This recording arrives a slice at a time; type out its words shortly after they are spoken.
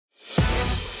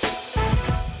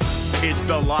It's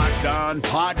the Locked On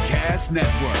Podcast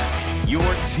Network, your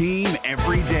team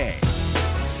every day.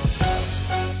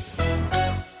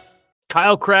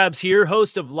 Kyle Krabs here,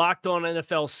 host of Locked On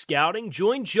NFL Scouting.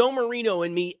 Join Joe Marino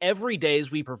and me every day as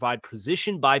we provide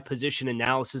position-by-position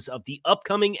analysis of the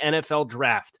upcoming NFL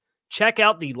Draft. Check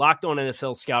out the Locked On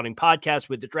NFL Scouting podcast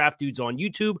with the Draft Dudes on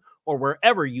YouTube or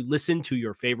wherever you listen to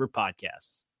your favorite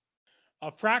podcasts.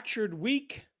 A fractured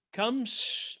week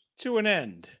comes to an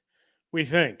end, we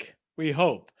think, we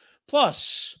hope.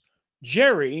 Plus,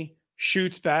 Jerry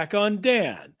shoots back on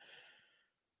Dan.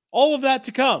 All of that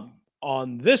to come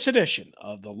on this edition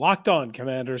of the Locked On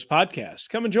Commanders podcast.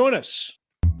 Come and join us.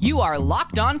 You are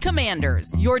Locked On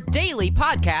Commanders, your daily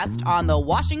podcast on the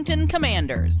Washington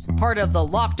Commanders, part of the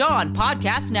Locked On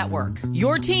Podcast Network,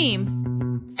 your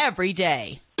team every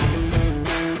day.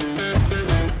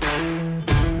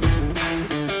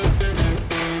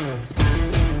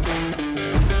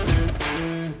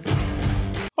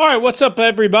 All right, what's up,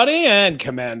 everybody, and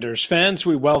Commanders fans?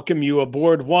 We welcome you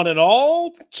aboard, one and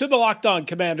all, to the Locked On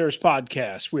Commanders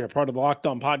podcast. We are part of the Locked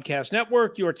On Podcast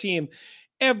Network, your team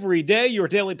every day, your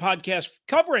daily podcast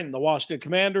covering the Washington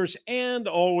Commanders and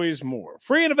always more.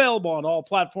 Free and available on all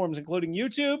platforms, including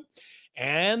YouTube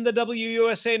and the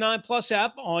WUSA 9 Plus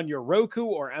app on your Roku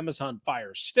or Amazon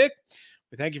Fire Stick.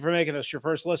 We thank you for making us your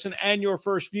first listen and your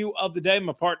first view of the day.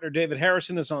 My partner, David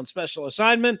Harrison, is on special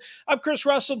assignment. I'm Chris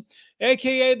Russell,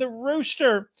 a.k.a. The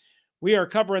Rooster. We are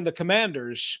covering the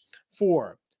Commanders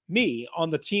for me on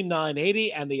the Team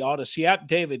 980 and the Odyssey app.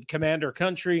 David, Commander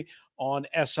Country on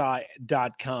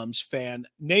SI.com's Fan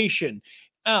Nation.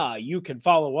 You can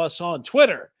follow us on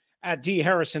Twitter at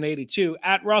DHarrison82,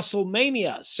 at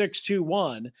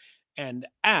RussellMania621, and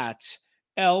at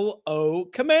LO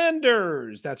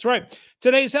Commanders. That's right.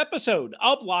 Today's episode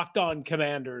of Locked On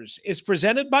Commanders is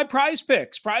presented by Prize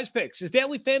Picks. Prize Picks is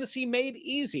daily fantasy made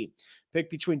easy. Pick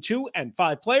between 2 and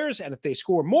 5 players, and if they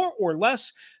score more or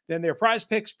less than their Prize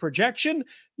Picks projection,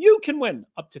 you can win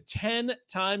up to 10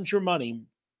 times your money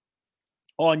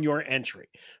on your entry.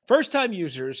 First-time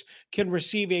users can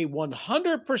receive a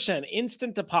 100%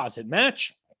 instant deposit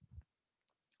match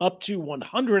up to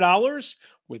 $100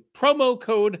 with promo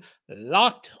code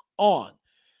Locked On.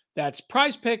 That's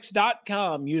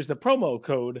prizepicks.com. Use the promo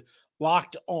code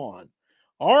Locked On.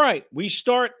 All right, we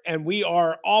start and we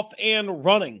are off and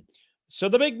running. So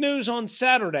the big news on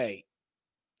Saturday,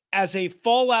 as a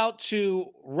fallout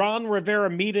to Ron Rivera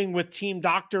meeting with team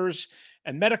doctors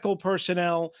and medical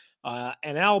personnel,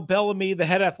 and Al Bellamy, the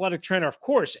head athletic trainer, of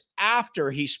course, after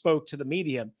he spoke to the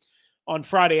media on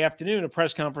Friday afternoon, a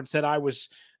press conference that I was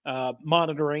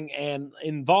monitoring and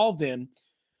involved in,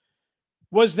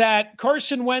 was that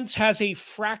Carson Wentz has a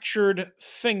fractured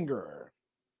finger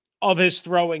of his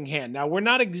throwing hand. Now, we're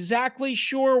not exactly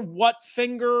sure what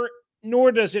finger,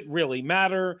 nor does it really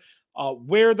matter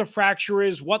where the fracture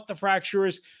is, what the fracture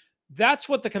is. That's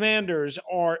what the Commanders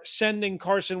are sending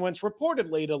Carson Wentz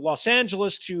reportedly to Los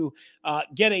Angeles to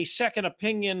get a second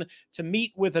opinion, to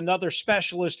meet with another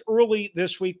specialist early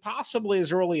this week, possibly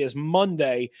as early as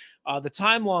Monday. The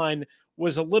timeline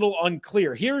was a little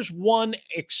unclear. Here's one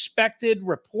expected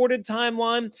reported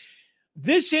timeline.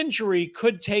 This injury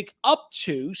could take up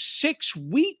to 6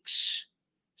 weeks.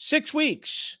 6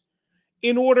 weeks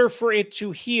in order for it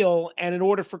to heal and in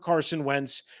order for Carson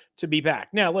Wentz to be back.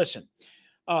 Now, listen.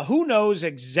 Who knows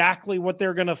exactly what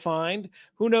they're going to find?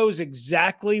 Who knows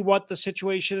exactly what the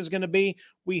situation is going to be?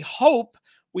 We hope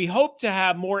to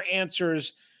have more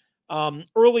answers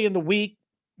early in the week.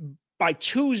 By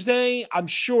Tuesday, I'm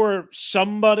sure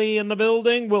somebody in the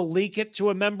building will leak it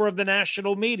to a member of the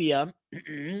national media,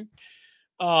 and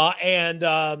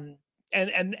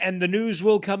the news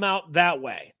will come out that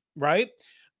way, right?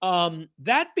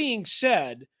 That being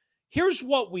said, here's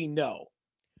what we know.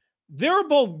 There are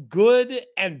both good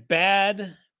and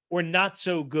bad or not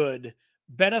so good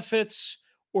benefits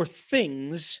or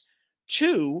things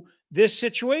to this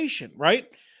situation, right?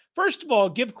 First of all,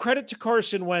 give credit to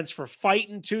Carson Wentz for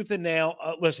fighting tooth and nail.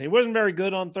 Listen, he wasn't very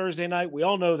good on Thursday night. We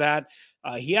all know that.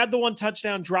 He had the one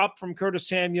touchdown drop from Curtis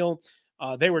Samuel.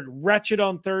 They were wretched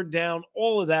on third down,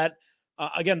 all of that.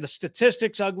 Again, the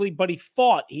statistics ugly, but he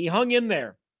fought. He hung in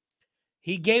there.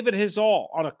 He gave it his all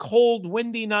on a cold,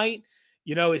 windy night.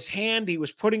 You know, his hand, he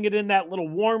was putting it in that little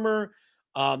warmer.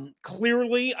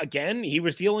 Clearly, again, he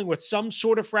was dealing with some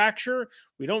sort of fracture.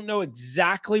 We don't know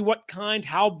exactly what kind,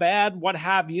 how bad, what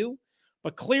have you.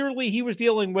 But clearly he was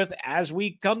dealing with, as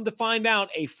we come to find out,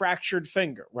 a fractured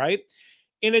finger, right?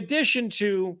 In addition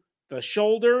to the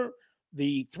shoulder,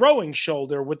 the throwing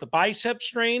shoulder with the bicep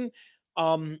strain.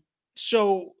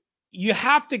 So you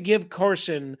have to give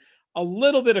Carson a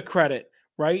little bit of credit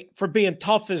right? For being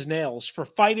tough as nails, for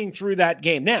fighting through that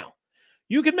game. Now,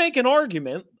 you can make an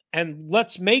argument, and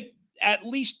let's make at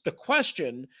least the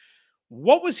question,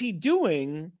 what was he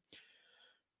doing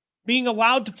being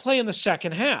allowed to play in the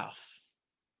second half?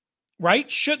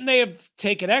 Right? Shouldn't they have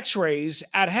taken x-rays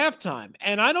at halftime?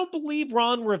 And I don't believe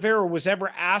Ron Rivera was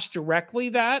ever asked directly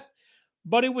that,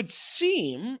 but it would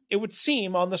seem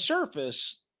on the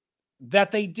surface that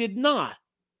they did not.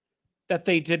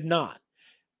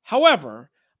 However,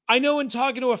 I know in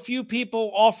talking to a few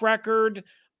people off record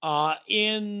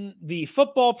in the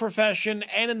football profession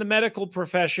and in the medical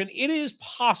profession, it is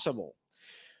possible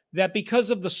that because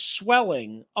of the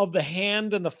swelling of the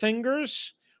hand and the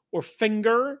fingers or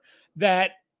finger,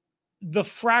 that the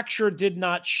fracture did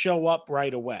not show up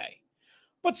right away.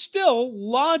 But still,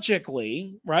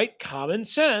 logically, right, common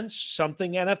sense,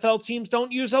 something NFL teams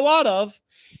don't use a lot of,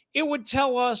 it would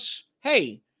tell us,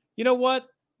 hey, you know what?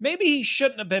 Maybe he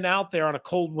shouldn't have been out there on a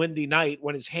cold, windy night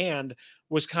when his hand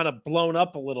was kind of blown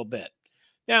up a little bit.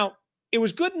 Now, it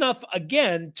was good enough,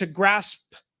 again, to grasp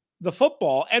the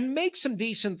football and make some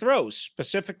decent throws,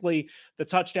 specifically the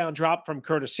touchdown drop from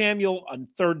Curtis Samuel on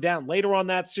third down later on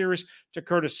that series to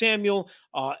Curtis Samuel.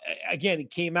 Again, he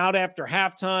came out after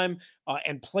halftime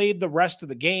and played the rest of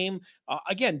the game.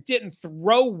 Again, didn't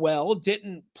throw well,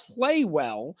 didn't play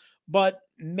well, but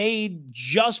made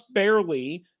just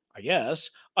barely, I guess,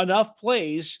 enough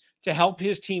plays to help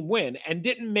his team win and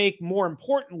didn't make, more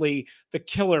importantly, the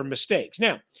killer mistakes.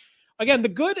 Now, again, the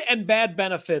good and bad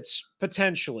benefits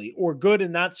potentially, or good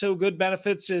and not so good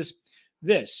benefits, is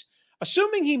this.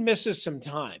 Assuming he misses some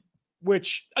time,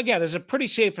 which, again, is a pretty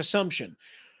safe assumption,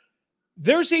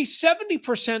 there's a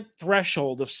 70%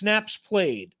 threshold of snaps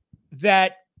played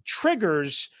that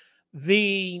triggers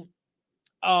the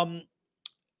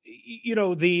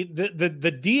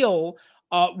deal,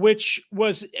 which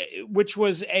was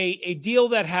a deal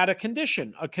that had a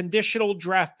condition, a conditional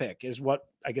draft pick is what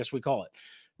I guess we call it.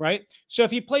 Right? So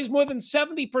if he plays more than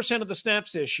 70% of the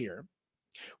snaps this year,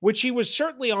 which he was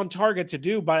certainly on target to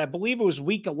do, but I believe it was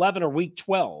week 11 or week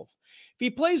 12. If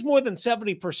he plays more than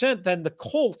 70%, then the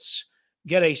Colts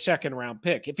get a second round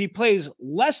pick. If he plays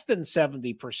less than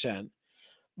 70%,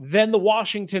 then the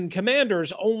Washington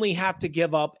Commanders only have to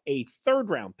give up a third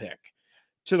round pick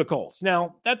to the Colts.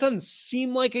 Now, that doesn't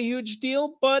seem like a huge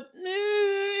deal, but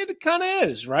it kind of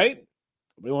is, right?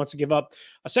 Nobody wants to give up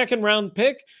a second round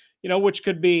pick, which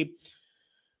could be,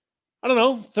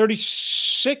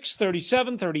 36,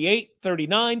 37, 38,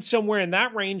 39, somewhere in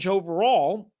that range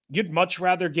overall. You'd much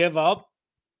rather give up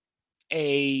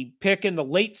a pick in the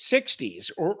late 60s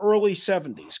or early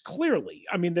 70s. Clearly,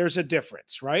 there's a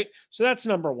difference, right? So that's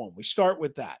number one. We start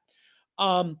with that.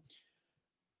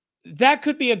 That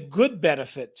could be a good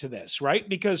benefit to this, right?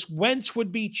 Because Wentz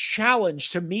would be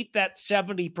challenged to meet that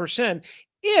 70%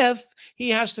 if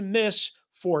he has to miss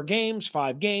 4 games,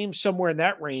 5 games, somewhere in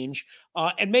that range.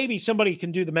 And maybe somebody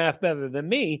can do the math better than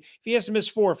me. If he has to miss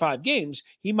 4 or 5 games,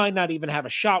 he might not even have a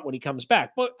shot when he comes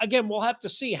back. But again, we'll have to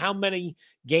see how many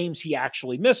games he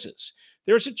actually misses.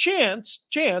 There's a chance,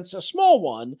 a small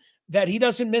one, that he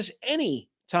doesn't miss any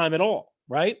time at all,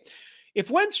 right? If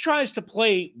Wentz tries to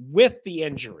play with the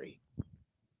injury,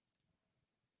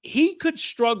 he could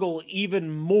struggle even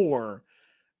more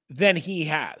than he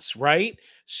has, right?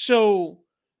 So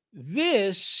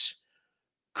this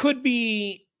could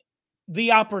be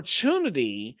the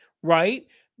opportunity, right,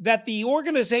 that the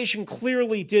organization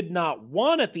clearly did not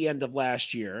want at the end of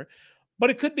last year, but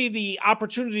it could be the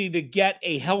opportunity to get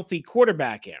a healthy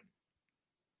quarterback in,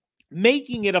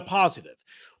 making it a positive.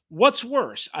 What's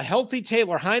worse, a healthy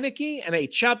Taylor Heinicke and a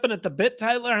chomping at the bit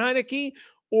Taylor Heinicke,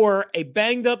 or a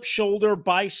banged up shoulder,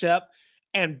 bicep,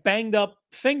 and banged up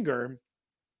finger,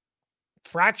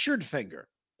 fractured finger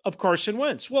of Carson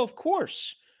Wentz? Well, of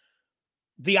course,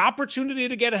 the opportunity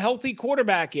to get a healthy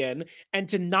quarterback in and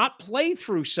to not play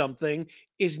through something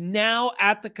is now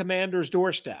at the Commanders'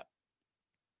 doorstep.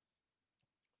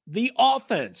 The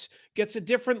offense gets a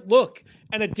different look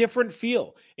and a different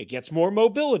feel. It gets more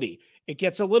mobility. It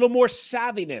gets a little more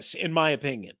savviness, in my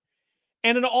opinion,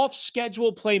 and an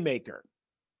off-schedule playmaker.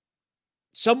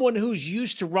 Someone who's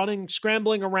used to running,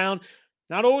 scrambling around,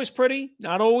 not always pretty,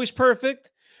 not always perfect,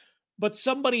 but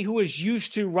somebody who is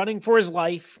used to running for his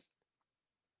life,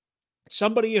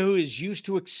 somebody who is used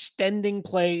to extending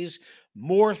plays,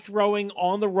 more throwing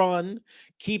on the run,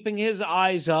 keeping his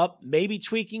eyes up, maybe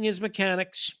tweaking his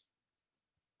mechanics.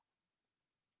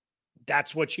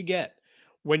 That's what you get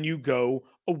when you go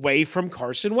away from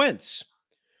Carson Wentz.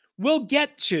 We'll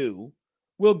get to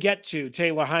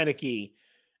Taylor Heinicke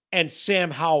and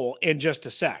Sam Howell in just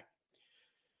a sec.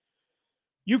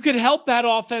 You could help that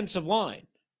offensive line.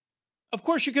 Of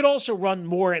course, you could also run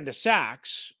more into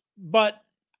sacks, but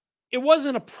it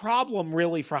wasn't a problem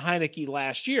really for Heinicke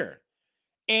last year.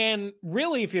 And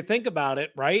really, if you think about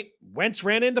it, right, Wentz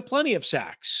ran into plenty of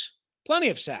sacks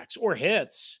or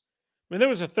hits. I mean, there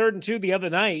was a 3rd and 2 the other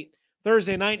night,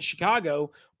 Thursday night in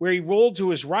Chicago, where he rolled to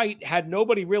his right, had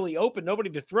nobody really open, nobody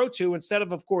to throw to. Instead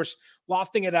of course,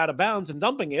 lofting it out of bounds and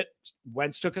dumping it,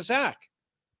 Wentz took a sack.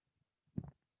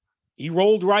 He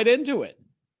rolled right into it,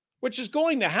 which is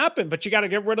going to happen, but you got to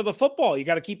get rid of the football. You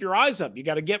got to keep your eyes up. You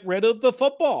got to get rid of the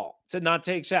football to not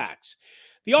take sacks.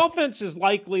 The offense is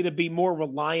likely to be more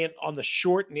reliant on the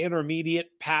short and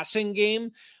intermediate passing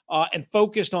game and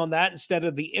focused on that instead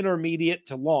of the intermediate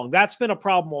to long. That's been a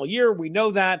problem all year. We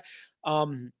know that.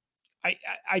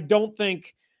 I don't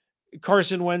think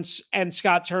Carson Wentz and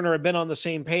Scott Turner have been on the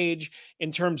same page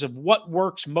in terms of what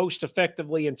works most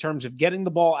effectively in terms of getting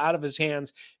the ball out of his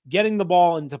hands, getting the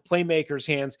ball into playmakers'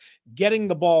 hands, getting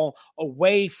the ball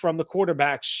away from the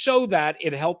quarterback so that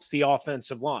it helps the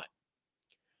offensive line.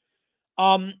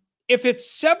 If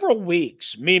it's several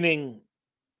weeks, meaning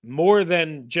more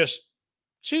than just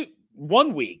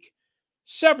 1 week,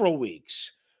 several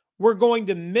weeks, we're going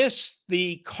to miss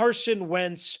the Carson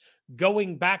Wentz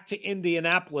going back to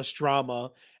Indianapolis drama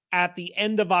at the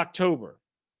end of October.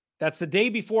 That's the day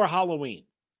before Halloween.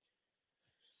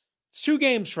 It's 2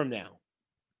 games from now.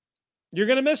 You're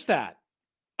going to miss that,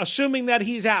 assuming that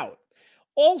he's out.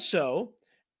 Also,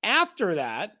 after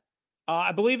that,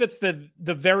 I believe it's the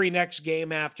very next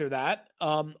game after that.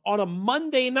 On a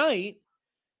Monday night,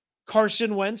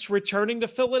 Carson Wentz returning to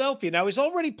Philadelphia. Now, he's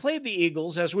already played the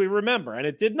Eagles, as we remember, and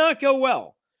it did not go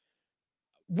well.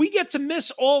 We get to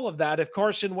miss all of that if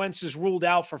Carson Wentz is ruled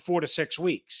out for 4 to 6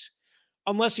 weeks,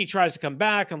 unless he tries to come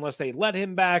back, unless they let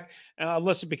him back,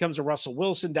 unless it becomes a Russell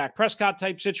Wilson, Dak Prescott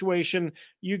type situation.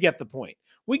 You get the point.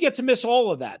 We get to miss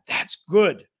all of that. That's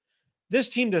good. This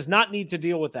team does not need to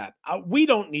deal with that. We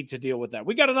don't need to deal with that.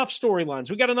 We got enough storylines.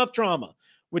 We got enough drama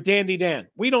with Dandy Dan.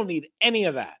 We don't need any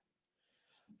of that.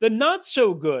 The not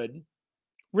so good,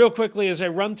 real quickly as I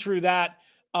run through that,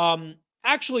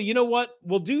 actually, you know what?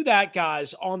 We'll do that,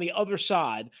 guys, on the other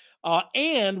side.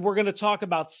 And we're going to talk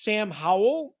about Sam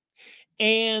Howell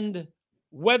and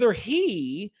whether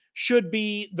he should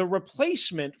be the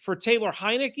replacement for Taylor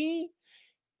Heinicke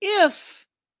if,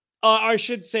 I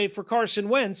should say for Carson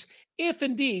Wentz, if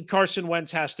indeed Carson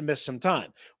Wentz has to miss some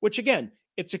time, which again,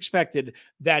 it's expected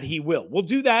that he will. We'll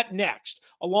do that next,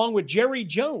 along with Jerry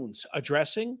Jones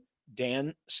addressing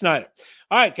Dan Snyder.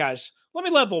 All right, guys, let me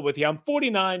level with you. I'm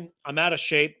 49. I'm out of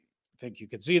shape. I think you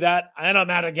can see that. And I'm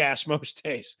out of gas most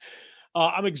days.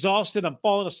 I'm exhausted. I'm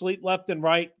falling asleep left and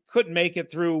right. Couldn't make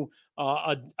it through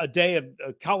a day of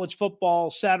college football,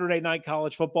 Saturday night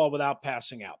college football without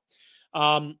passing out.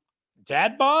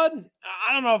 Dad bod?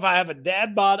 I don't know if I have a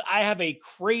dad bod. I have a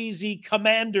crazy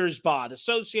Commanders bod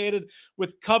associated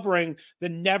with covering the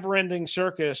never-ending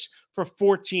circus for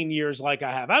 14 years like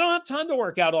I have. I don't have time to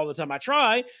work out all the time. I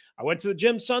try. I went to the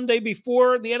gym Sunday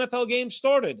before the NFL game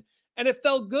started, and it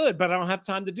felt good, but I don't have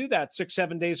time to do that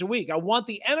 6-7 days a week. I want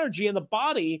the energy in the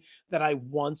body that I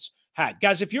once had.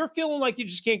 Guys, if you're feeling like you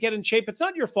just can't get in shape, it's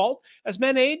not your fault. As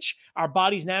men age, our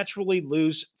bodies naturally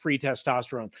lose free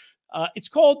testosterone. It's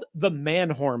called the man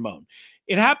hormone.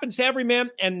 It happens to every man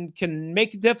and can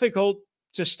make it difficult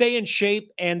to stay in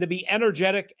shape and to be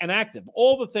energetic and active.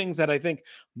 All the things that I think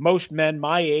most men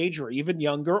my age or even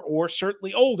younger or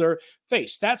certainly older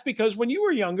face. That's because when you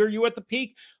were younger, you were at the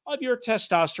peak of your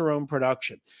testosterone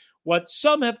production. What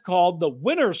some have called the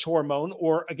winner's hormone,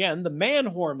 or again, the man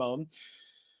hormone.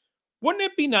 Wouldn't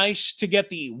it be nice to get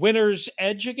the winner's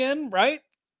edge again, right?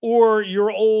 Or your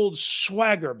old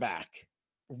swagger back?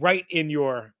 Right in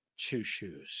your 2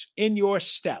 shoes, in your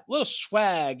step, little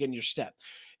swag in your step.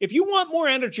 If you want more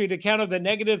energy to counter the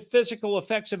negative physical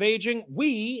effects of aging,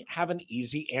 we have an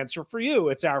easy answer for you.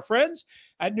 It's our friends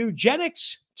at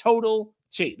Nugenix Total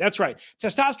T. That's right.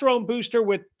 Testosterone booster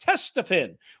with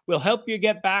Testofen will help you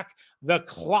get back the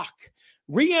clock,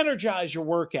 re-energize your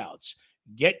workouts,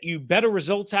 get you better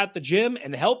results at the gym,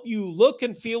 and help you look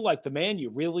and feel like the man you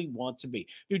really want to be.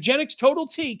 Nugenix Total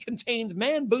T contains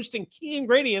man-boosting key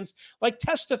ingredients like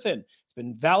Testofen. It's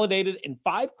been validated in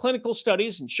 5 clinical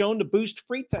studies and shown to boost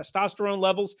free testosterone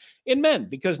levels in men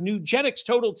because Nugenix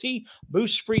Total T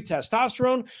boosts free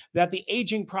testosterone that the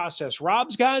aging process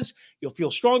robs, guys. You'll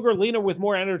feel stronger, leaner, with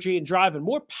more energy and drive and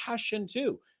more passion,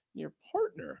 too. And your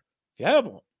partner, if you have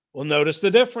one, will notice the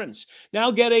difference.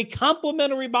 Now get a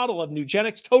complimentary bottle of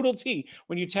Nugenix Total T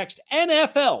when you text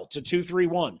NFL to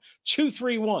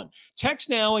 231-231. Text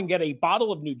now and get a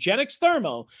bottle of Nugenix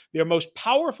Thermo, their most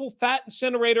powerful fat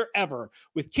incinerator ever,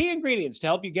 with key ingredients to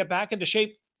help you get back into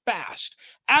shape fast,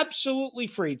 absolutely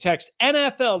free. Text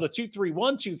NFL to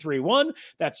 231-231.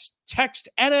 That's text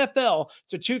NFL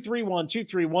to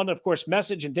 231-231. Of course,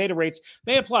 message and data rates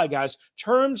may apply, guys.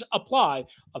 Terms apply.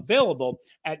 Available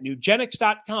at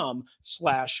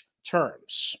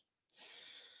nugenix.com/terms.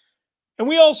 And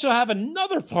we also have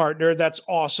another partner that's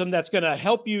awesome that's going to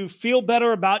help you feel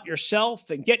better about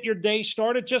yourself and get your day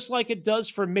started just like it does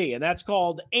for me, and that's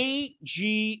called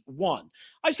AG1.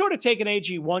 I started taking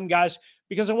AG1, guys,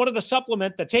 because I wanted a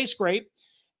supplement that tastes great,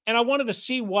 and I wanted to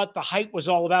see what the hype was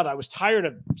all about. I was tired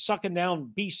of sucking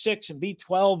down B6 and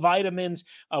B12 vitamins,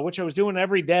 which I was doing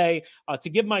every day to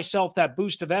give myself that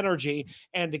boost of energy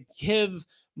and to give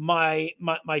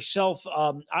myself,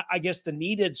 I guess, the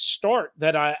needed start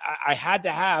that I had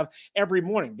to have every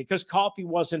morning because coffee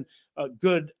wasn't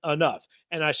good enough.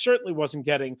 And I certainly wasn't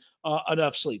getting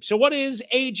enough sleep. So what is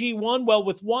AG1? Well,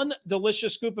 with one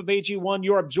delicious scoop of AG1,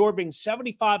 you're absorbing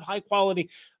 75 high-quality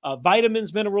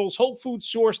vitamins, minerals, whole food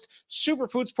sourced,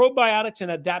 superfoods, probiotics,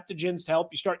 and adaptogens to help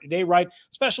you start your day right.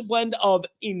 Special blend of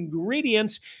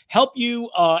ingredients help you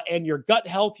and your gut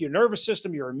health, your nervous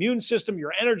system, your immune system,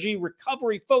 your energy,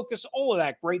 recovery, focus, all of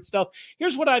that great stuff.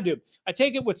 Here's what I do. I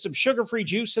take it with some sugar-free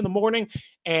juice in the morning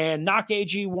and knock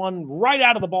AG1 right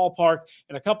out of the ballpark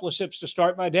and a couple of sips to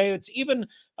start my day. It's even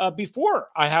before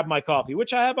I have my coffee,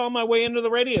 which I have on my way into the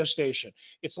radio station.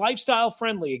 It's lifestyle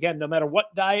friendly. Again, no matter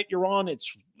what diet you're on,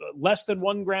 it's less than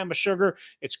 1 gram of sugar.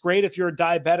 It's great if you're a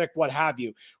diabetic, what have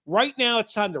you. Right now,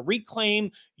 it's time to reclaim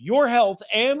your health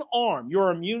and arm your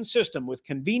immune system with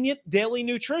convenient daily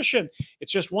nutrition.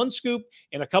 It's just 1 scoop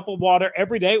in a cup of water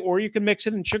every day, or you can mix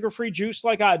it in sugar-free juice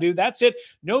like I do. That's it.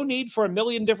 No need for a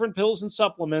million different pills and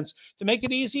supplements. To make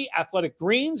it easy, Athletic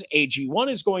Greens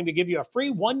AG1 is going to give you a free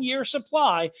 1-year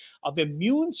supply of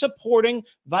immune-supporting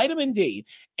vitamin D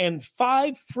and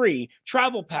 5 free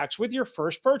travel packs with your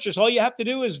first purchase. All you have to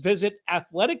do is visit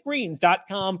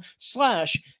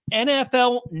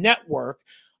athleticgreens.com/NFL network.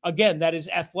 Again, that is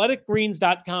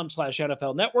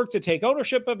athleticgreens.com/NFL network to take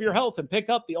ownership of your health and pick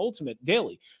up the ultimate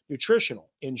daily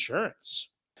nutritional insurance.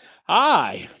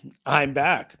 Hi, I'm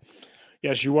back.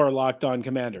 Yes, you are Locked On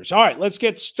Commanders. All right, let's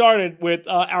get started with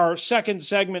our second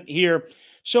segment here.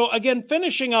 So again,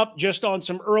 finishing up just on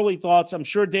some early thoughts. I'm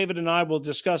sure David and I will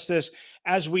discuss this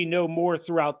as we know more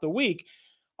throughout the week.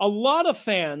 A lot of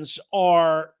fans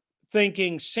are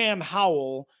thinking Sam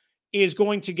Howell is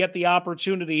going to get the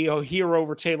opportunity here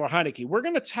over Taylor Heinicke. We're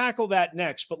going to tackle that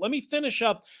next, but let me finish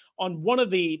up on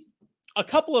a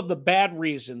couple of the bad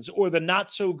reasons or the not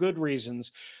so good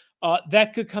reasons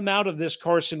that could come out of this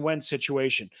Carson Wentz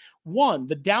situation. One,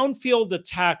 the downfield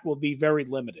attack will be very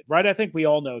limited, right? I think we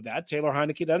all know that. Taylor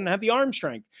Heinicke doesn't have the arm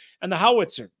strength and the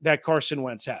howitzer that Carson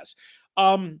Wentz has.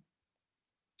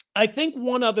 I think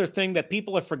one other thing that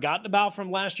people have forgotten about from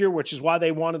last year, which is why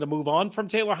they wanted to move on from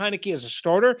Taylor Heinicke as a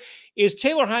starter, is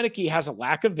Taylor Heinicke has a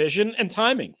lack of vision and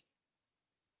timing.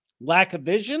 Lack of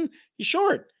vision, he's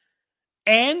short.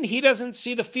 And he doesn't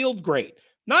see the field great.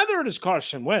 Neither does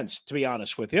Carson Wentz, to be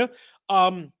honest with you.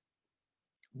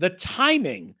 The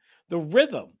timing, the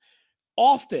rhythm,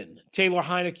 often Taylor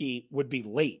Heinicke would be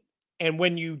late. And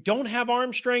when you don't have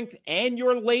arm strength and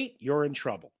you're late, you're in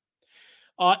trouble.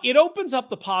 It opens up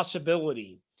the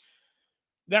possibility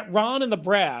that Ron and the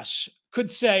brass could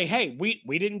say, hey,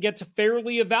 we didn't get to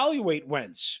fairly evaluate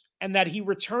Wentz, and that he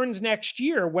returns next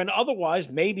year when otherwise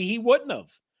maybe he wouldn't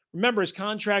have. Remember, his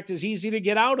contract is easy to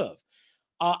get out of.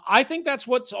 I think that's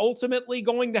what's ultimately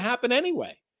going to happen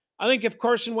anyway. I think if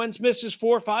Carson Wentz misses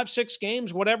 4, 5, 6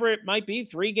 games, whatever it might be,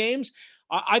 3 games,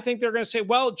 I think they're going to say,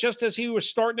 well, just as he was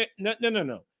starting it.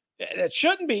 No. It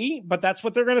shouldn't be, but that's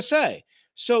what they're going to say.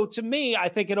 So to me, I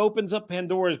think it opens up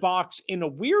Pandora's box in a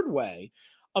weird way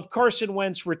of Carson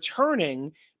Wentz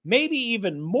returning maybe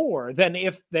even more than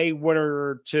if they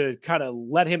were to kind of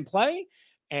let him play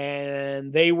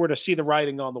and they were to see the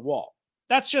writing on the wall.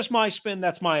 That's just my spin.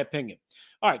 That's my opinion.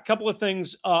 All right, couple of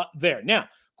things there. Now,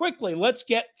 quickly, let's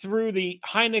get through the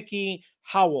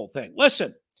Heinicke-Howell thing.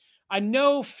 Listen, I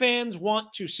know fans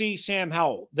want to see Sam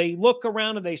Howell. They look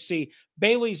around and they see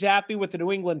Bailey Zappi with the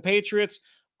New England Patriots.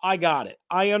 I got it.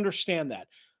 I understand that.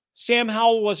 Sam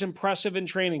Howell was impressive in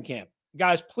training camp.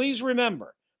 Guys, please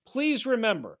remember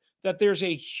that there's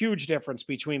a huge difference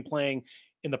between playing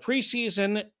in the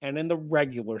preseason and in the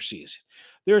regular season.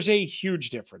 There's a huge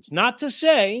difference. Not to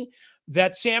say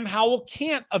that Sam Howell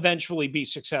can't eventually be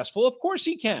successful. Of course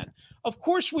he can. Of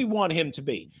course we want him to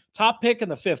be. Top pick in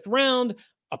the 5th round,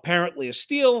 apparently a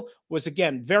steal, was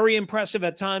again very impressive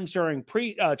at times during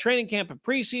training camp and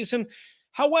preseason.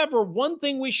 However, one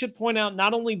thing we should point out,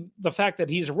 not only the fact that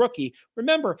he's a rookie,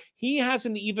 remember, he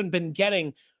hasn't even been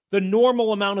getting the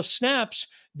normal amount of snaps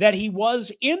that he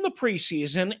was in the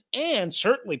preseason and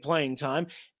certainly playing time,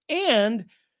 and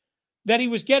that he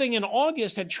was getting in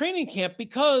August at training camp.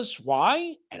 Because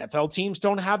why? NFL teams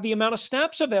don't have the amount of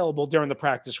snaps available during the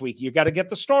practice week. You got to get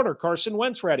the starter, Carson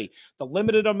Wentz, ready. The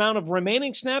limited amount of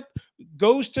remaining snap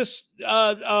goes to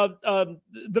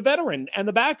the veteran and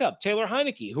the backup, Taylor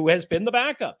Heinicke, who has been the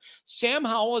backup. Sam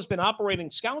Howell has been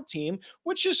operating scout team,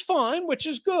 which is fine, which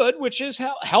is good, which is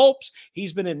helps.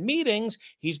 He's been in meetings.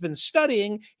 He's been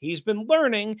studying. He's been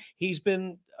learning. He's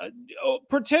been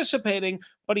participating,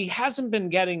 but he hasn't been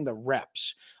getting the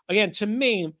reps. Again, to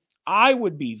me, I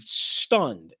would be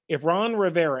stunned if Ron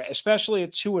Rivera, especially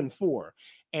at 2-4,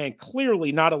 and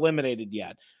clearly not eliminated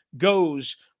yet,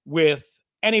 goes with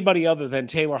anybody other than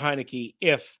Taylor Heinicke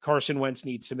if Carson Wentz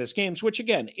needs to miss games, which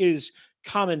again is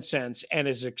common sense and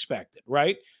is expected,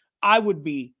 right? I would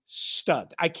be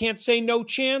stunned. I can't say no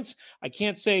chance. I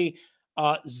can't say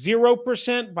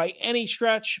 0% by any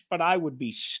stretch, but I would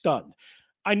be stunned.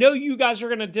 I know you guys are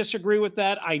going to disagree with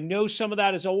that. I know some of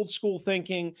that is old school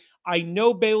thinking. I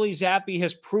know Bailey Zappi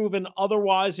has proven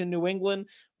otherwise in New England,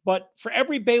 but for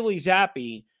every Bailey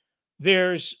Zappi,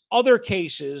 there's other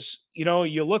cases. You know,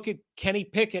 you look at Kenny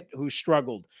Pickett, who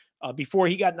struggled before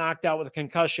he got knocked out with a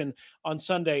concussion on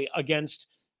Sunday against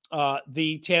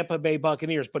the Tampa Bay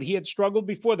Buccaneers, but he had struggled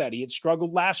before that. He had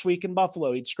struggled last week in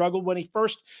Buffalo. He'd struggled when he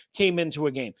first came into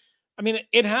a game. I mean,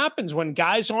 it happens when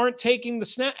guys aren't taking the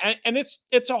snap, and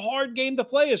it's a hard game to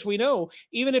play, as we know,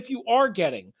 even if you are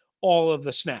getting all of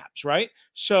the snaps, right?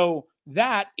 So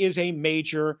that is a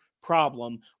major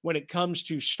problem when it comes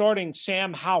to starting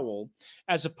Sam Howell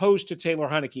as opposed to Taylor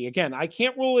Heinicke. Again, I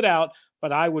can't rule it out,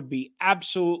 but I would be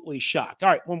absolutely shocked. All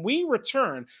right, when we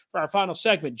return for our final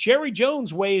segment, Jerry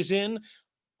Jones weighs in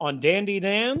on Dandy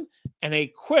Dan and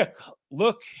a quick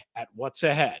look at what's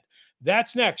ahead.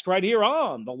 That's next right here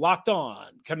on the Locked On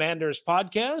Commanders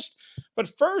podcast.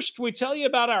 But first, we tell you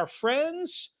about our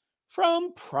friends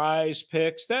from Prize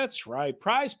Picks. That's right.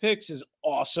 Prize Picks is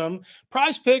awesome.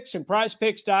 Prize Picks and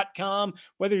prizepicks.com,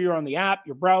 whether you're on the app,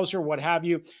 your browser, what have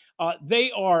you,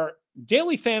 they are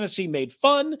daily fantasy made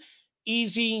fun,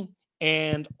 easy,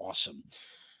 and awesome.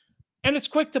 And it's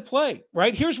quick to play,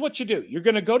 right? Here's what you do. You're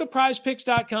going to go to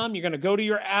prizepicks.com. You're going to go to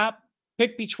your app.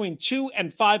 Pick between 2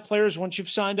 and 5 players once you've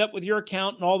signed up with your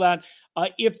account and all that.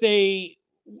 If they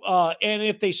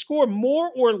score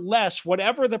more or less,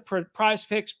 whatever the Prize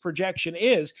Picks projection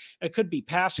is, it could be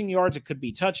passing yards, it could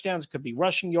be touchdowns, it could be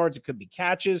rushing yards, it could be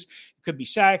catches, it could be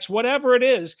sacks, whatever it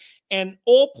is. And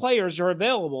all players are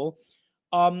available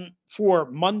for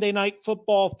Monday Night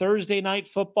Football, Thursday Night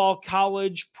Football,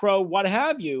 college, pro, what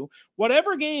have you.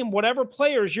 Whatever game, whatever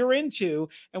players you're into,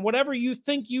 and whatever you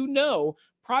think you know,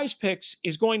 Prize Picks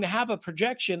is going to have a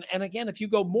projection. And again, if you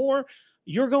go more,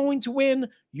 you're going to win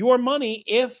your money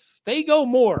if they go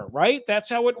more, right? That's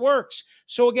how it works.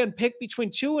 So again, pick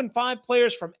between 2 and 5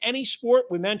 players from any sport.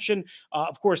 We mentioned,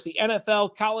 of course, the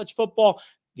NFL, college football,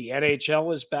 the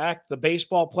NHL is back. The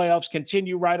baseball playoffs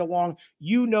continue right along.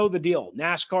 You know the deal.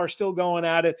 NASCAR still going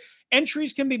at it.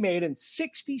 Entries can be made in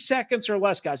 60 seconds or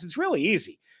less, guys. It's really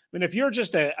easy. I mean, if you're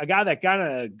just a guy that kind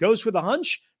of goes with a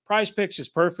hunch, Prize Picks is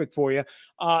perfect for you.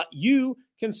 You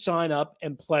can sign up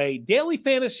and play daily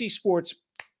fantasy sports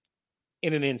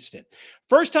in an instant.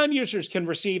 First-time users can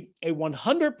receive a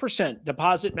 100%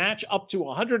 deposit match up to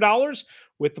 $100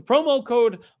 with the promo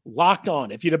code Locked On.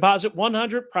 If you deposit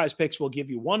 $100, Prize Picks will give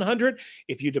you $100.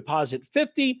 If you deposit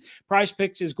 $50, Prize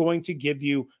Picks is going to give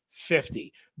you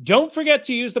 $50. Don't forget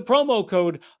to use the promo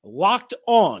code Locked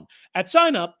On at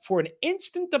sign up for an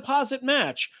instant deposit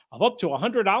match of up to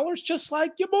 $100, just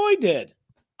like your boy did.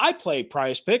 I play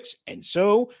Prize Picks, and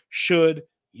so should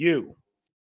you.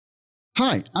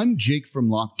 Hi, I'm Jake from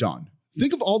Locked On.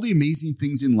 Think of all the amazing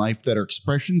things in life that are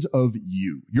expressions of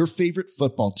you, your favorite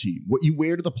football team, what you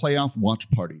wear to the playoff watch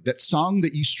party, that song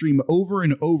that you stream over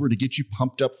and over to get you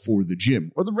pumped up for the gym,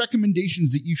 or the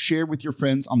recommendations that you share with your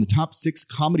friends on the top 6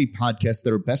 comedy podcasts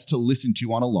that are best to listen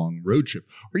to on a long road trip,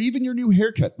 or even your new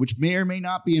haircut, which may or may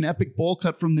not be an epic bowl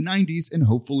cut from the 90s and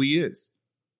hopefully is.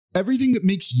 Everything that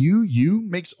makes you, you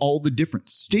makes all the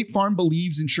difference. State Farm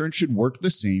believes insurance should work the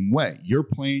same way. Your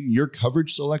plan, your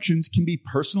coverage selections can be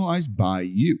personalized by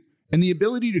you. And the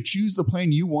ability to choose the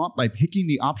plan you want by picking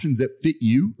the options that fit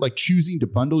you, like choosing to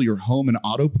bundle your home and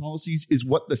auto policies, is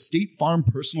what the State Farm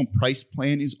Personal Price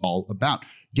Plan is all about.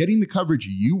 Getting the coverage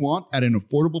you want at an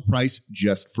affordable price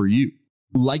just for you.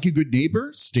 Like a good neighbor,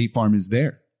 State Farm is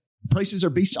there. Prices are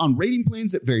based on rating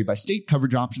plans that vary by state.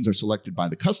 Coverage options are selected by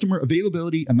the customer.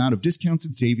 Availability, amount of discounts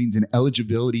and savings, and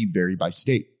eligibility vary by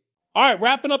state. All right,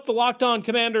 wrapping up the Locked On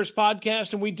Commanders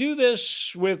podcast, and we do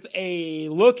this with a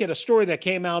look at a story that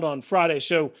came out on Friday.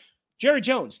 So Jerry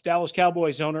Jones, Dallas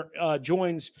Cowboys owner,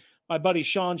 joins my buddy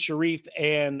Sean Sharif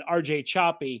and RJ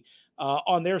Choppy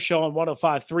on their show on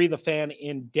 105.3 The Fan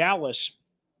in Dallas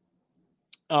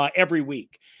every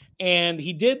week. And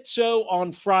he did so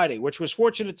on Friday, which was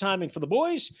fortunate timing for the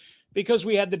boys because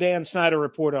we had the Dan Snyder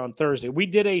report on Thursday. We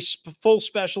did a full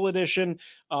special edition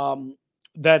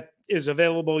that is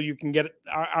available. You can get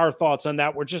our thoughts on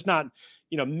that. We're just not,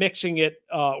 mixing it,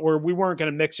 or we weren't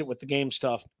going to mix it with the game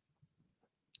stuff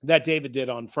that David did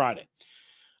on Friday.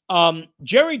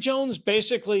 Jerry Jones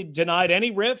basically denied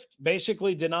any rift,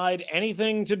 basically denied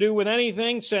anything to do with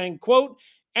anything, saying, quote,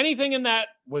 anything in that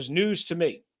was news to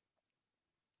me.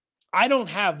 I don't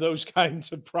have those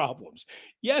kinds of problems.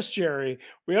 Yes, Jerry,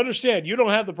 we understand you don't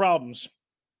have the problems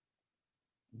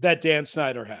that Dan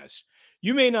Snyder has.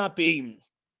 You may not be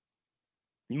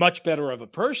much better of a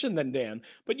person than Dan,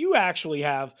 but you actually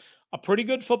have a pretty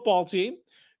good football team.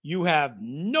 You have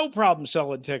no problem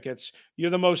selling tickets.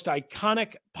 You're the most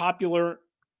iconic, popular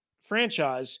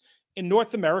franchise in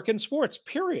North American sports,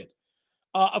 period.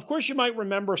 Of course, you might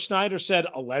remember Snyder said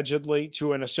allegedly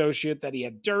to an associate that he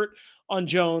had dirt on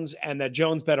Jones and that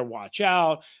Jones better watch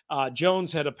out.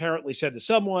 Jones had apparently said to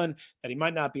someone that he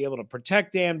might not be able to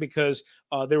protect Dan because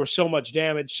there was so much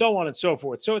damage, so on and so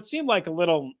forth. So it seemed like a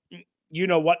little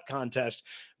you-know-what contest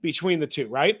between the two,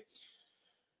 right?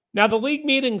 Now, the league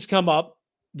meetings come up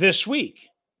this week.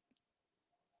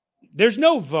 There's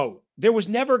no vote. There was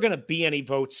never going to be any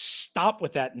votes. Stop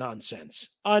with that nonsense.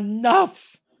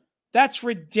 Enough. That's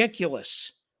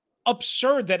ridiculous.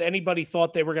 Absurd that anybody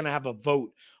thought they were going to have a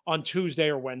vote on Tuesday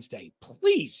or Wednesday.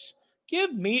 Please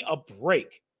give me a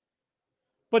break.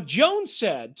 But Jones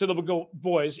said to the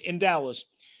boys in Dallas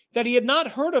that he had not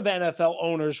heard of NFL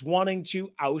owners wanting to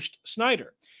oust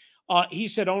Snyder. He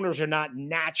said owners are not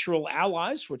natural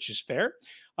allies, which is fair.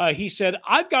 He said,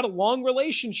 I've got a long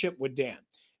relationship with Dan.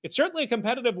 It's certainly a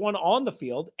competitive one on the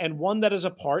field and one that is a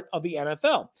part of the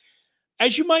NFL.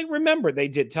 As you might remember, they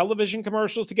did television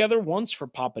commercials together once for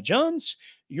Papa John's.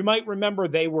 You might remember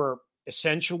they were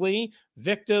essentially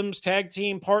victims, tag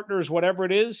team partners, whatever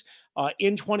it is,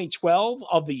 in 2012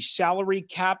 of the salary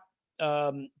cap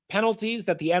penalties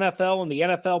that the NFL and the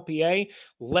NFLPA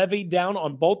levied down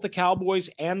on both the Cowboys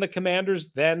and the Commanders,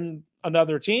 then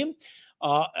another team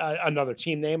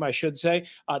name, I should say.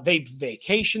 They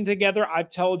vacationed together. I've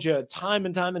told you time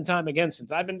and time and time again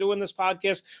since I've been doing this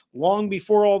podcast, long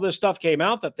before all this stuff came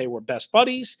out, that they were best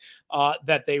buddies,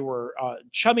 that they were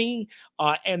chummy,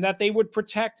 and that they would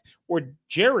protect, or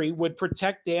Jerry would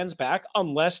protect Dan's back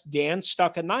unless Dan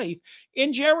stuck a knife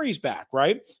in Jerry's back,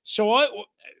 right? So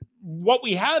what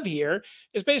we have here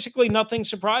is basically nothing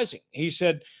surprising. He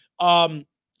said,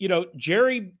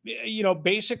 Jerry,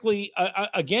 basically,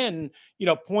 again,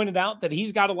 pointed out that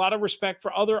he's got a lot of respect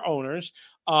for other owners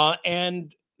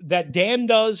and that Dan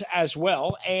does as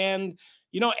well. And,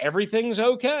 everything's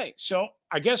okay. So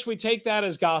I guess we take that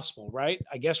as gospel, right?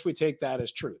 I guess we take that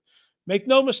as truth. Make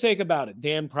no mistake about it.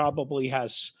 Dan probably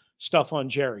has stuff on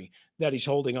Jerry that he's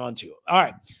holding on to. All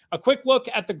right. A quick look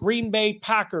at the Green Bay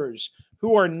Packers,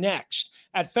 who are next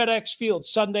at FedEx Field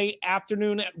Sunday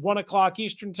afternoon at 1:00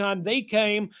 Eastern time. They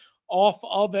came off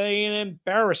of an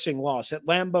embarrassing loss at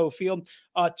Lambeau Field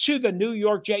to the New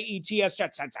York Jets.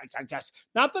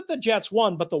 Not that the Jets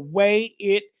won, but the way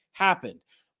it happened.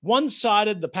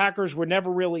 One-sided, the Packers were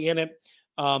never really in it.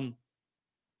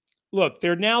 Look,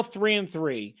 they're now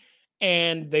 3-3,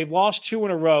 and they've lost 2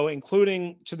 in a row,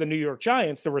 including to the New York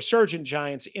Giants, the resurgent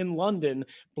Giants in London,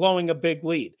 blowing a big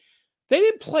lead. They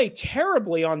didn't play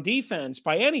terribly on defense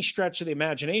by any stretch of the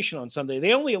imagination on Sunday.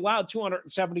 They only allowed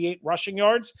 278 rushing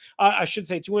yards.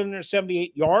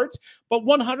 278 yards, but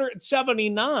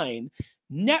 179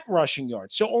 net rushing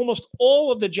yards. So almost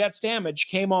all of the Jets' damage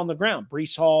came on the ground.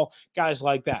 Breece Hall, guys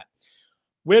like that.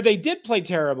 Where they did play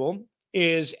terrible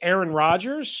is Aaron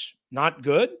Rodgers, not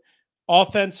good.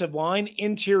 Offensive line,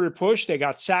 interior push. They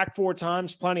got sacked 4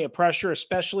 times, plenty of pressure,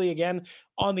 especially again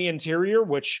on the interior,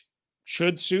 which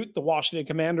should suit the Washington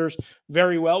Commanders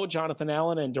very well with Jonathan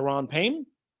Allen and Daron Payne.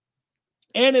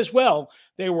 And as well,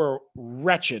 they were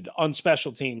wretched on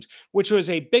special teams, which was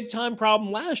a big-time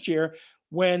problem last year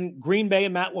when Green Bay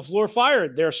and Matt LaFleur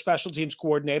fired their special teams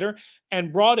coordinator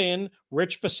and brought in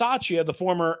Rich Bisaccia, the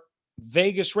former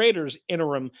Vegas Raiders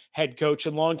interim head coach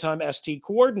and longtime ST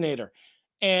coordinator.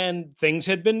 And things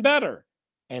had been better.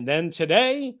 And then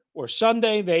today or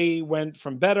Sunday, they went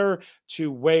from better to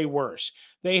way worse.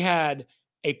 They had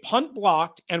a punt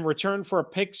blocked and returned for a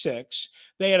pick 6.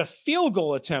 They had a field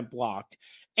goal attempt blocked.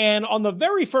 And on the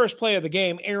very first play of the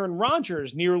game, Aaron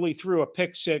Rodgers nearly threw a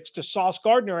pick six to Sauce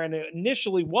Gardner, and it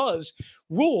initially was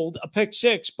ruled a pick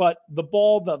six, but the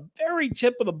very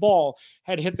tip of the ball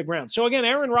had hit the ground. So again,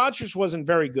 Aaron Rodgers wasn't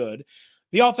very good.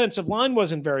 The offensive line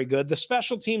wasn't very good. The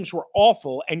special teams were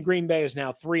awful, and Green Bay is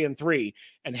now 3-3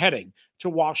 and heading to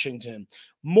Washington.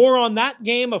 More on that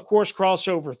game, of course,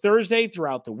 crossover Thursday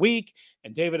throughout the week,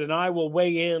 and David and I will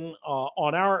weigh in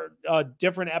on our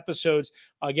different episodes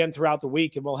again throughout the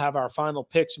week, and we'll have our final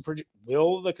picks. And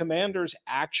will the Commanders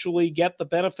actually get the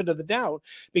benefit of the doubt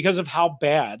because of how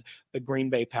bad the Green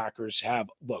Bay Packers have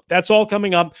looked? That's all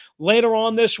coming up later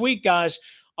on this week, guys.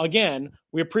 Again,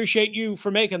 we appreciate you for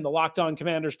making the Locked On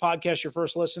Commanders podcast your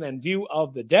first listen and view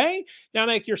of the day. Now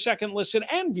make your second listen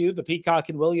and view the Peacock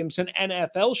and Williamson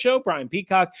NFL show. Brian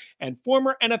Peacock and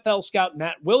former NFL scout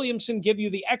Matt Williamson give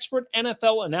you the expert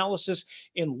NFL analysis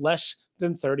in less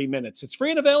than 30 minutes. It's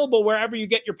free and available wherever you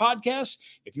get your podcasts.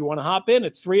 If you want to hop in,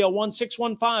 it's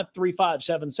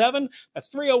 301-615-3577.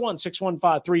 That's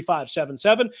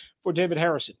 301-615-3577. For David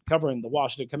Harrison, covering the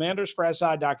Washington Commanders for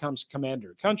SI.com's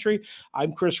Commander Country,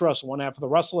 I'm Chris Russell, one half of the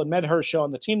Russell and Medhurst show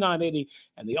on the Team 980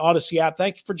 and the Odyssey app.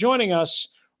 Thank you for joining us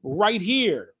right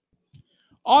here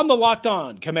on the Locked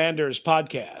On Commanders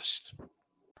podcast.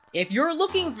 If you're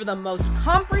looking for the most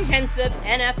comprehensive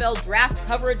NFL draft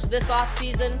coverage this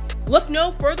offseason, look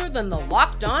no further than the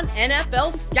Locked On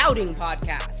NFL Scouting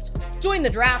Podcast. Join the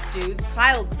draft dudes,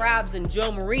 Kyle Krabs and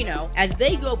Joe Marino, as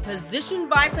they go position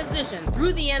by position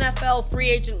through the NFL free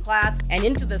agent class and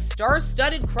into the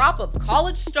star-studded crop of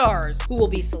college stars who will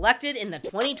be selected in the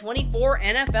 2024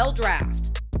 NFL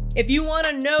Draft. If you want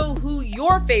to know who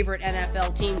your favorite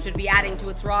NFL team should be adding to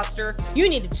its roster, you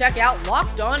need to check out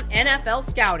Locked On NFL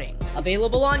Scouting,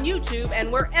 available on YouTube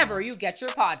and wherever you get your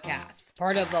podcasts.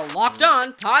 Part of the Locked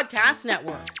On Podcast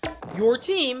Network, your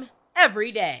team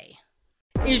every day.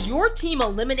 Is your team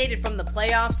eliminated from the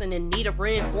playoffs and in need of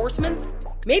reinforcements?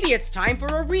 Maybe it's time for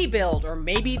a rebuild, or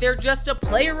maybe they're just a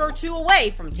player or two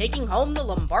away from taking home the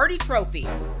Lombardi Trophy.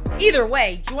 Either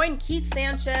way, join Keith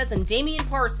Sanchez and Damian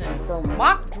Parson for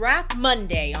Mock Draft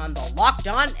Monday on the Locked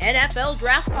On NFL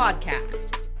Draft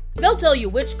Podcast. They'll tell you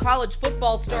which college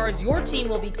football stars your team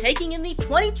will be taking in the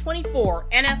 2024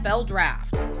 NFL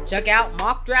Draft. Check out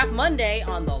Mock Draft Monday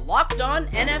on the Locked On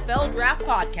NFL Draft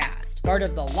Podcast, part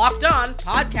of the Locked On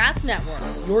Podcast Network,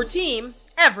 your team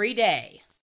every day.